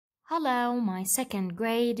Hello, my second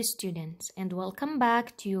grade students, and welcome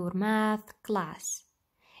back to your math class.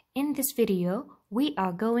 In this video, we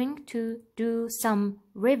are going to do some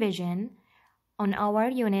revision on our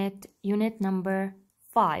unit number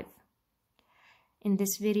 5. In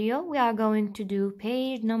this video, we are going to do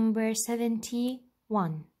page number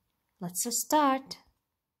 71. Let's start.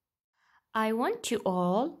 I want you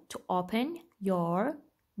all to open your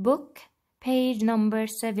book, page number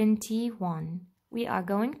 71. We are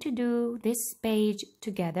going to do this page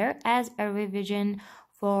together as a revision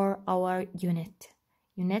for our unit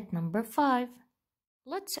number 5.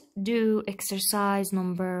 Let's do exercise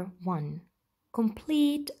number 1.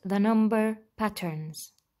 Complete the number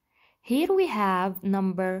patterns. Here we have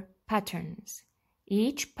number patterns.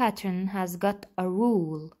 Each pattern has got a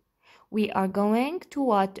rule. We are going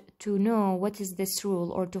to know what is this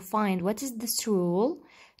rule, or to find what is this rule,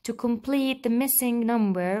 to complete the missing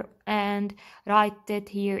number and write it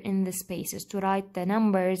here in the spaces, to write the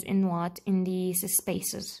numbers in these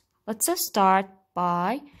spaces. Let's start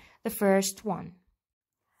by the first one.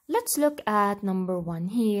 Let's look at number 1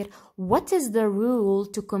 here. What is the rule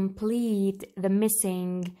to complete the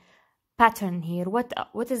missing pattern here? What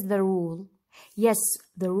is the rule? Yes,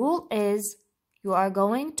 the rule is you are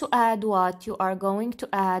going to add what? You are going to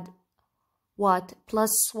add what?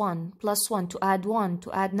 Plus 1, to add 1,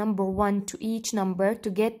 to add number 1 to each number to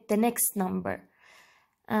get the next number,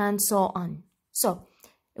 and so on. So,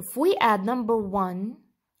 if we add number 1,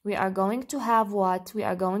 we are going to have what? We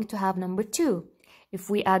are going to have number 2.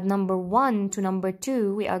 If we add number 1 to number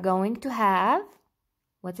 2, we are going to have,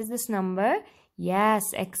 what is this number? Yes,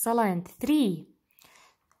 excellent, 3.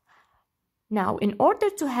 Now, in order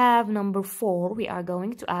to have number 4, we are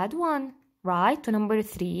going to add 1, right, to number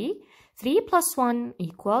 3. 3 plus 1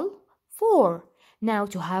 equal 4. Now,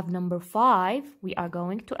 to have number 5, we are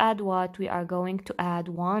going to add what? We are going to add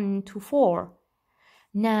 1 to 4.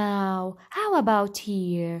 Now, how about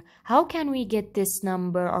here? How can we get this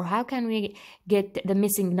number, or how can we get the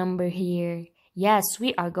missing number here? Yes,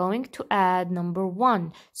 we are going to add number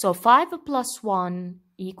 1. So, 5 plus 1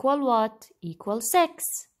 equal what? Equal 6.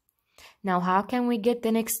 Now, how can we get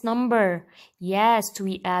the next number? Yes,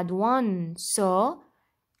 we add 1. So,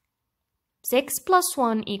 6 plus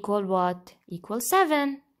 1 equal what? Equal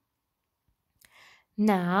 7.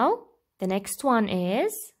 Now, the next one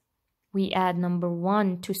is, we add number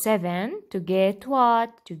 1 to 7 to get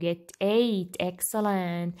what? To get 8.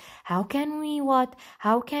 Excellent. How can we what?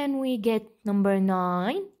 How can we get number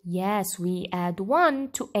 9? Yes, we add 1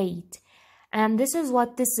 to 8. And this is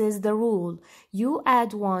the rule. You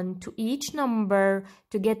add 1 to each number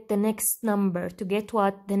to get the next number. To get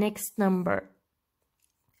what? The next number.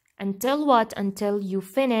 Until what? Until you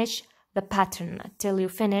finish the pattern. Until you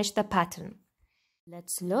finish the pattern.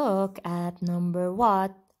 Let's look at number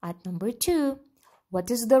what? At number 2.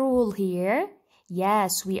 What is the rule here?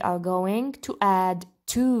 Yes, we are going to add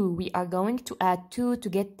 2. We are going to add 2 to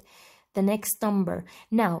get the next number.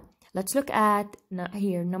 Now, let's look at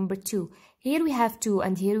here, number 2. Here we have 2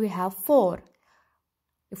 and here we have 4.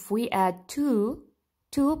 If we add 2,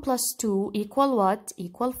 2 plus 2 equal what?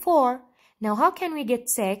 Equal 4. Now, how can we get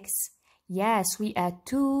 6? Yes, we add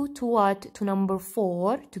 2 to what? To number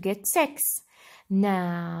 4 to get 6.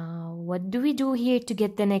 Now, what do we do here to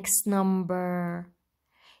get the next number?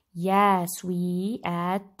 Yes, we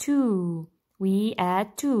add 2. We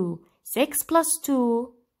add 2. 6 plus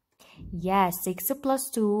 2. Yes, 6 plus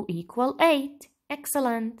 2 equal 8.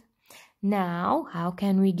 Excellent. Now, how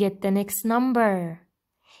can we get the next number?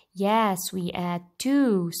 Yes, we add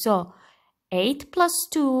 2. So, 8 plus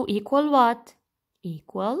 2 equal what?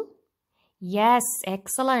 Equal? Yes,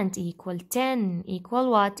 excellent. Equal 10.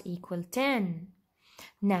 Equal what? Equal 10.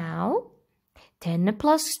 Now, 10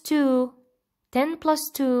 plus 2. 10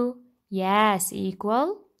 plus 2. Yes,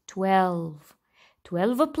 equal 12.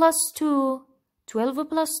 12 plus 2. 12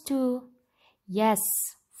 plus 2. Yes,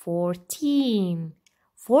 14.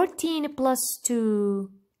 14 plus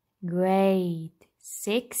 2. Great.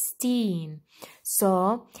 16.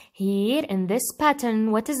 So, here in this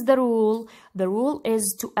pattern, what is the rule? The rule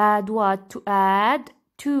is to add what? To add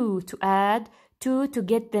 2. To add 2 to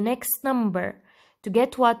get the next number. To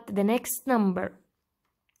get what? The next number.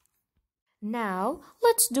 Now,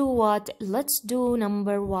 let's do what? Let's do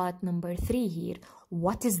number what? Number 3 here.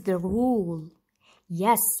 What is the rule?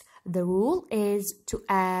 Yes, the rule is to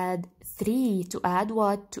add 3. To add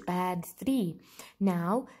what? To add 3.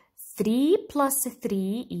 Now, 3 plus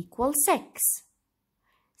 3 equals 6.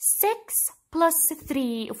 6 plus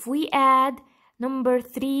 3, if we add number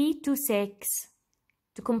 3 to 6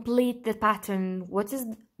 to complete the pattern, what is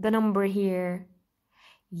the number here?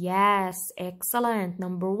 Yes, excellent.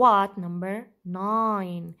 Number what? Number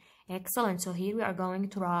 9. Excellent. So here we are going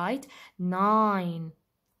to write 9.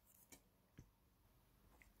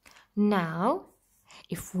 Now,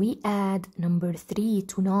 if we add number 3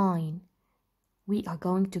 to 9, we are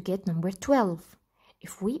going to get number 12.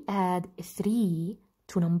 If we add 3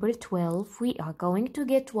 to number 12, we are going to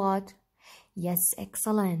get what? Yes,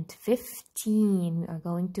 excellent. 15. We are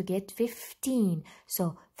going to get 15.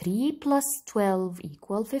 So 3 plus 12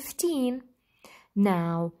 equal 15.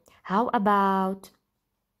 Now, how about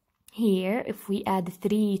here? If we add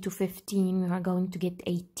 3 to 15, we are going to get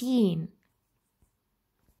 18.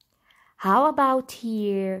 How about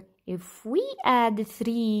here? If we add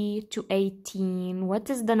 3 to 18, what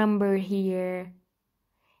is the number here?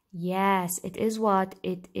 Yes, it is what?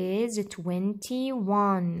 It is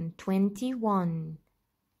 21. 21.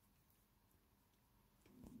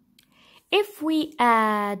 If we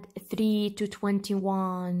add 3 to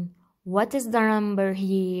 21, what is the number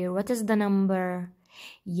here? What is the number?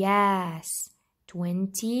 Yes,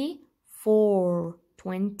 24.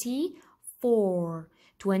 24.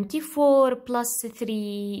 24 plus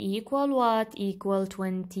 3 equal what? Equal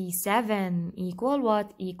 27. Equal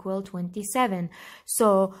what? Equal 27.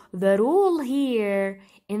 So the rule here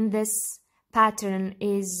in this pattern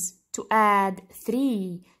is to add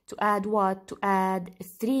 3. To add what? To add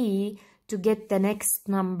 3 to get the next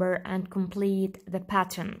number and complete the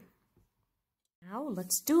pattern. Now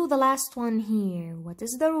let's do the last one here. What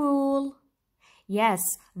is the rule? Yes,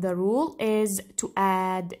 the rule is to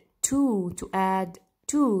add 2. To add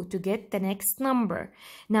 2 to get the next number.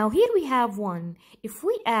 Now here we have 1. If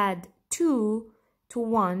we add 2 to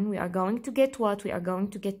 1, we are going to get what? We are going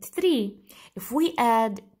to get 3. If we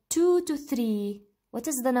add 2 to 3, what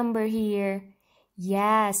is the number here?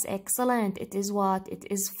 Yes, excellent. It is what? It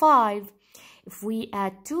is 5. If we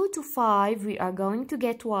add 2 to 5, we are going to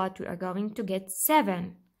get what? We are going to get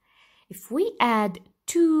 7. If we add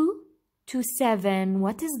 2 to 7,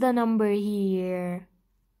 what is the number here?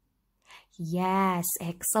 Yes,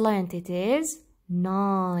 excellent. It is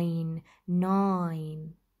 9.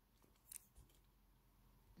 9.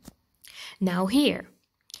 Now here,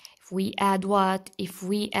 if we add what? If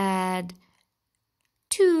we add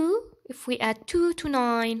 2, if we add 2 to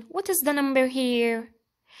 9, what is the number here?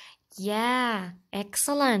 Yeah,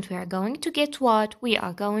 excellent. We are going to get what? We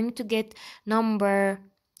are going to get number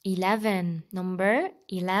 11. Number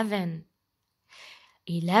 11.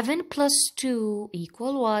 11 plus 2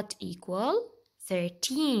 equal what? Equal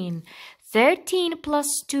 13. 13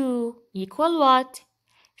 plus 2 equal what?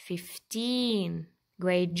 15.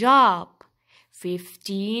 Great job.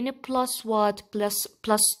 15 plus what?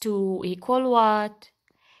 Plus 2 equal what?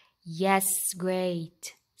 Yes,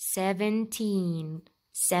 great. 17.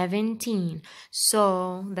 17.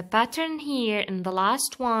 So the pattern here in the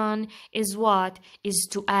last one is what? Is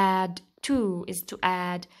to add 2. Is to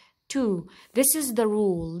add 2. This is the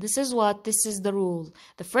rule. This is what? This is the rule.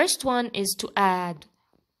 The first one is to add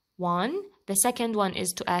 1. The second one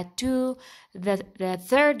is to add 2. The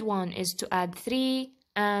third one is to add 3.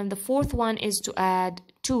 And the fourth one is to add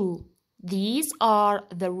 2. These are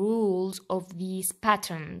the rules of these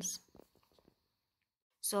patterns.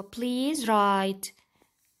 So please write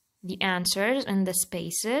the answers in the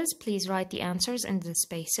spaces. Please write the answers in the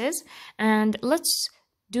spaces. And let's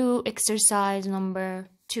do exercise number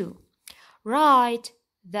 2. Write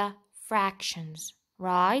the fractions.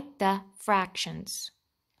 Write the fractions.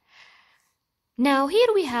 Now here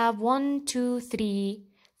we have 1, 2, 3,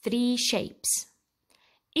 3 shapes.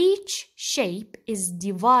 Each shape is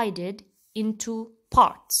divided into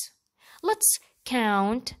parts. Let's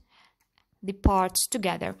count the parts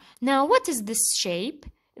together. Now what is this shape?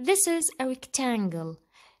 This is a rectangle.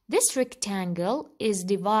 This rectangle is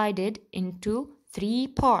divided into 3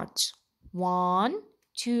 parts. 1,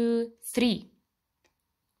 2, 3.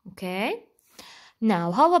 Okay?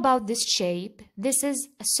 Now, how about this shape? This is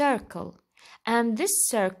a circle. And this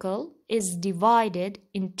circle is divided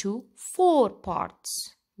into 4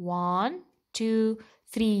 parts. 1, 2,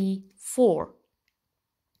 3, 4.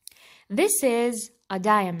 This is a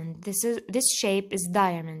diamond. This shape is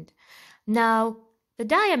diamond. Now, the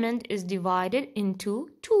diamond is divided into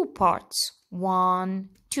 2 parts. 1,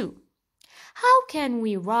 2. How can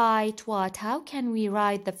we write what? How can we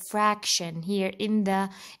write the fraction here in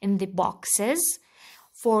the boxes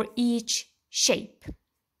for each shape?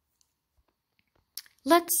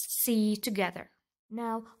 Let's see together.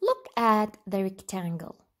 Now look at the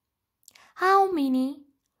rectangle. How many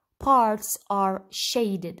parts are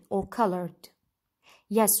shaded or colored?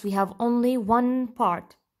 Yes, we have only 1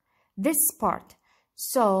 part, this part.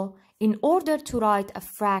 So in order to write a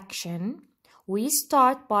fraction, we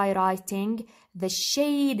start by writing the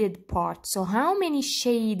shaded part. So how many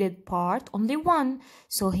shaded part? Only one.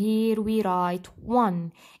 So here we write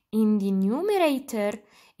 1. In the numerator,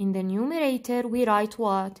 we write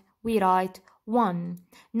what? We write 1.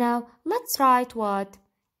 Now let's write what?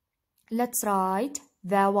 Let's write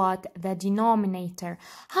the what? The denominator.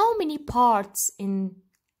 How many parts in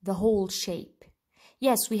the whole shape?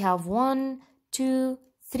 Yes, we have 1, 2,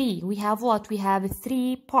 3. We have what? We have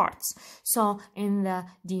 3 parts. So in the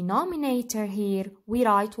denominator here, we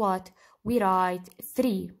write what? We write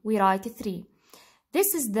 3. We write 3.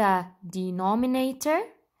 This is the denominator,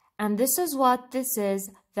 and this is what? This is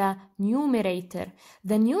the numerator.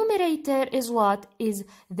 The numerator is what? Is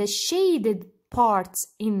the shaded parts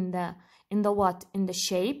in the what? In the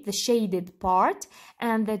shape, the shaded part.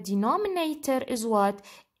 And the denominator is what?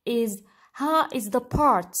 Is the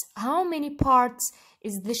parts. How many parts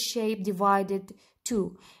is this shape divided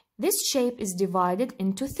to? This shape is divided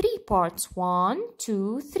into 3 parts. 1,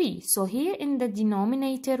 2, 3. So here in the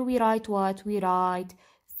denominator we write what? We write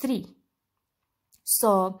 3.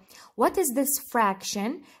 So what is this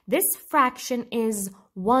fraction? This fraction is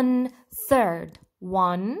 1/3.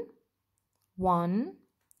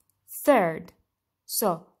 1/3.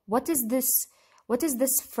 So what is this? What is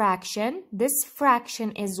this fraction? This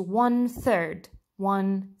fraction is 1/3.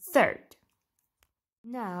 1/3.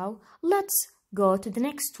 Now let's go to the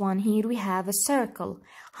next one. Here we have a circle.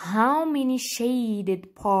 How many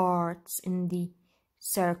shaded parts in the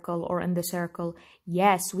circle or in the circle?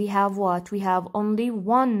 Yes, we have what? We have only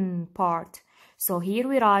 1 part. So here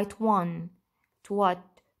we write 1. To what?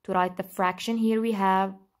 To write the fraction, here we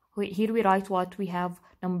write what? We have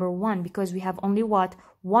number 1 because we have only what?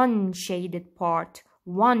 1 shaded part.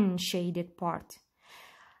 1 shaded part.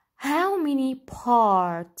 How many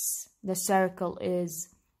parts the circle is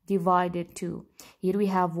divided to? Here we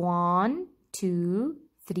have 1, 2,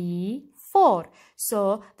 3, 4.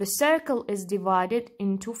 So the circle is divided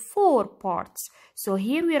into 4 parts. So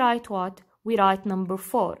here we write what? We write number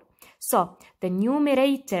 4. So the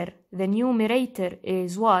numerator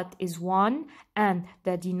is what? Is 1, and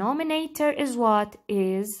the denominator is what?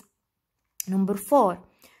 Is number 4.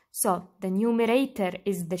 So the numerator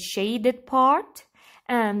is the shaded part,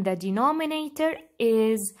 and the denominator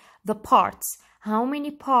is the parts. How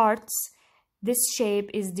many parts this shape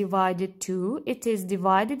is divided to? It is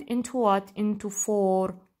divided into what? Into 4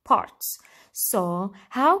 parts. So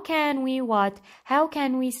how can we what? How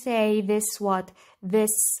can we say this what?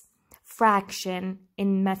 This fraction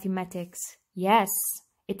in mathematics? Yes,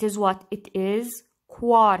 it is what? It is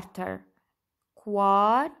quarter.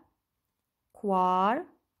 Quarter.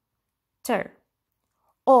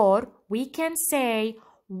 Or we can say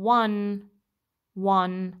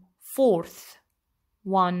 1/4.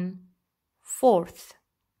 1/4.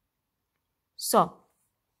 So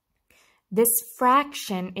this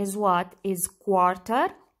fraction is what? Is quarter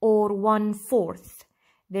or 1/4.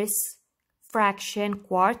 This fraction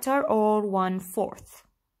quarter or 1/4.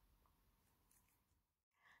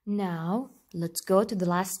 Now let's go to the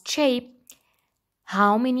last shape.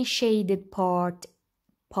 How many shaded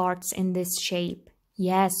parts in this shape?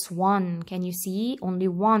 Yes, 1. Can you see? Only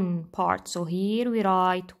 1 part. So here we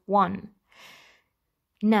write 1.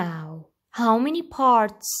 Now, how many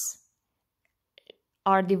parts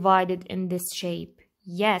are divided in this shape?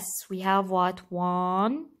 Yes, we have what?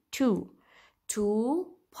 1, 2.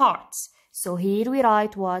 2 parts. So here we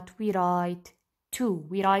write what? We write 2.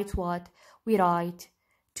 We write what? We write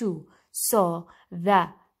 2. So the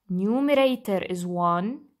numerator is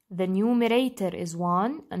 1. The numerator is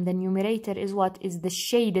 1, and the numerator is what? Is the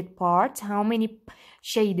shaded part. How many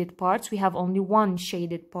shaded parts? We have only 1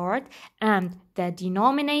 shaded part. And the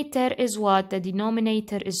denominator is what? The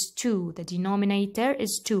denominator is 2. The denominator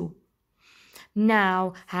is 2.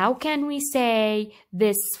 Now, how can we say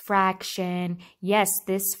this fraction? Yes,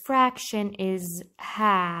 this fraction is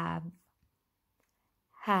half.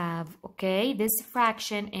 Half, okay? This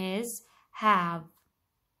fraction is half.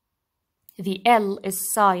 The L is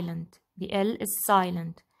silent. The L is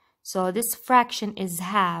silent. So this fraction is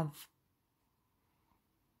half.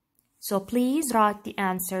 So please write the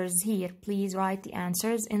answers here. Please write the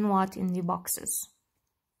answers in what? In the boxes.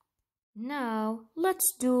 Now let's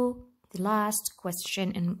do the last question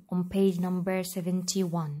on page number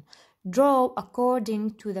 71. Draw according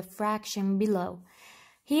to the fraction below.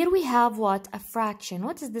 Here we have what? A fraction.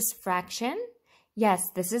 What is this fraction? Yes,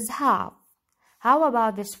 this is half. How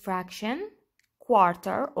about this fraction?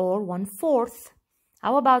 Quarter or 1/4.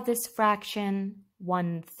 How about this fraction?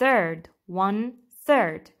 1/3.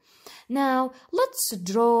 1/3. Now let's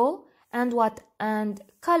draw and what? And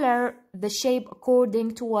color the shape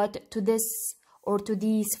according to what? To this or to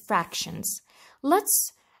these fractions.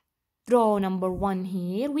 Let's draw number 1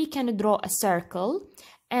 here. We can draw a circle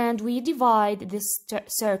and we divide this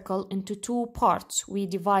circle into 2 parts. We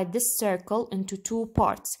divide this circle into 2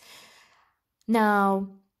 parts. Now,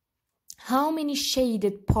 how many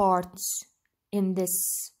shaded parts in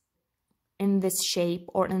this shape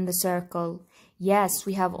or in the circle? Yes,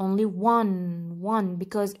 we have only one,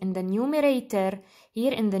 because in the numerator,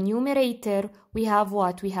 here in the numerator, we have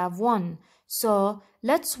what? We have 1. So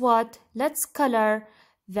let's color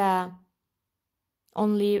the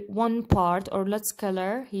only one part, or let's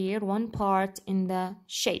color here one part in the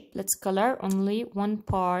shape. Let's color only one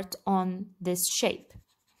part on this shape.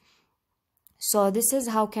 So this is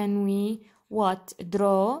how can we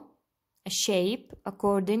draw a shape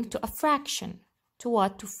according to a fraction. To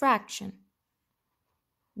what? To fraction.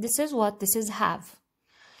 This is half.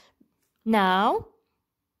 Now,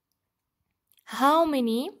 how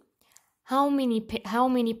many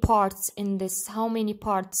parts in this? How many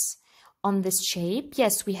parts on this shape?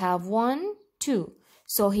 Yes, we have 1, 2.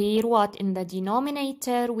 So here in the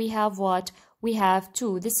denominator we have we have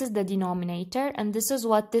 2. This is the denominator, and this is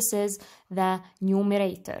this is the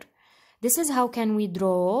numerator. This is how can we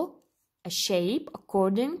draw a shape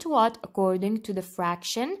according to according to the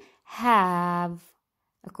fraction half.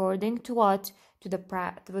 According to to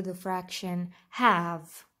the fraction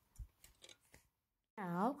half.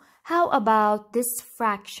 Now, how about this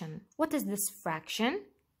fraction? What is this fraction?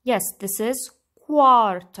 Yes, this is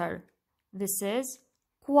quarter. This is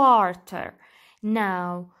quarter.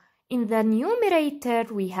 Now, in the numerator,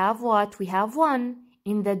 we have We have 1.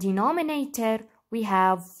 In the denominator, we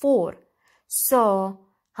have 4. So,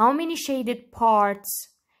 how many shaded parts?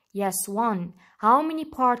 Yes, 1. How many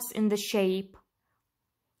parts in the shape?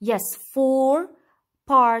 Yes, 4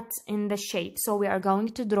 parts in the shape. So, we are going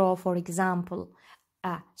to draw, for example,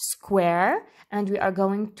 a square, and we are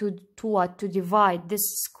going to divide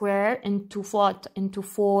this square into into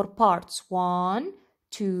 4 parts. 1,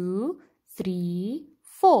 2, 3,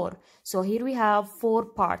 4. So here we have 4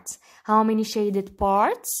 parts. How many shaded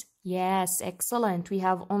parts? Yes, excellent. We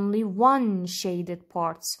have only 1 shaded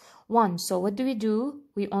parts. 1. So what do?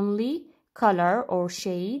 We only color or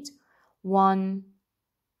shade 1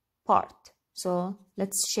 part. So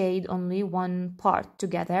let's shade only 1 part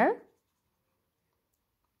together.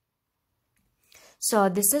 So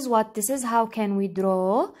this is how can we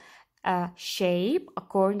draw a shape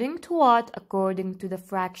according to According to the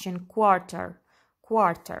fraction quarter.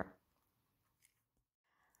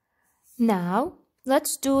 Now,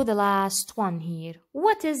 let's do the last one here.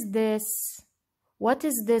 What is this? What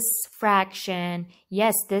is this fraction?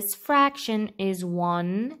 Yes, this fraction is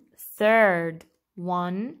 1/3.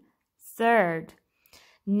 1/3.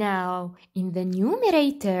 Now, in the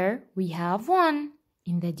numerator, we have 1.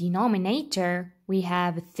 In the denominator, we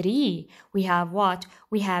have 3. We have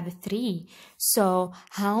We have 3. So,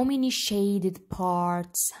 how many shaded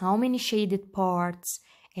parts? How many shaded parts?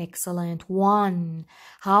 Excellent. 1.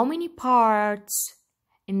 How many parts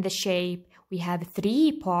in the shape? We have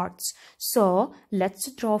 3 parts. So,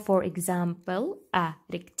 let's draw, for example, a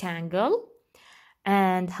rectangle.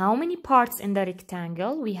 And how many parts in the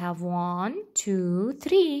rectangle? We have 1, 2,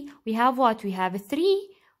 3. We have We have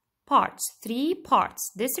 3 parts. 3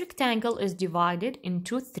 parts. This rectangle is divided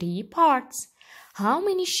into 3 parts. How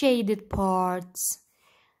many shaded parts?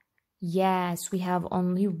 Yes, we have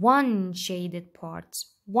only 1 shaded part.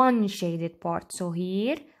 1 shaded part. So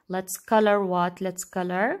here, let's color Let's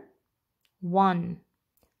color 1.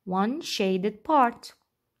 1 shaded part.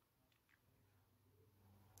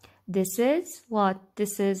 This is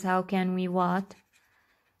This is how can we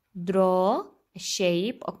draw a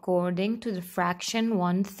shape according to the fraction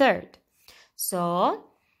 1/3.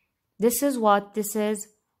 So, this is This is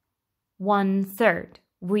 1/3.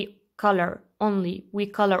 We color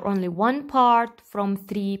only 1 part from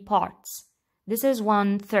 3 parts. This is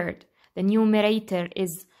 1/3. The numerator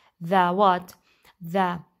is the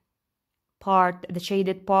the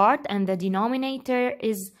shaded part, and the denominator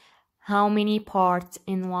is how many parts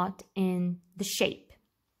in in the shape.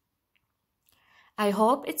 I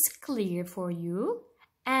hope it's clear for you,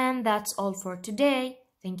 and that's all for today.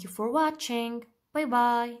 Thank you for watching. Bye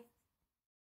bye.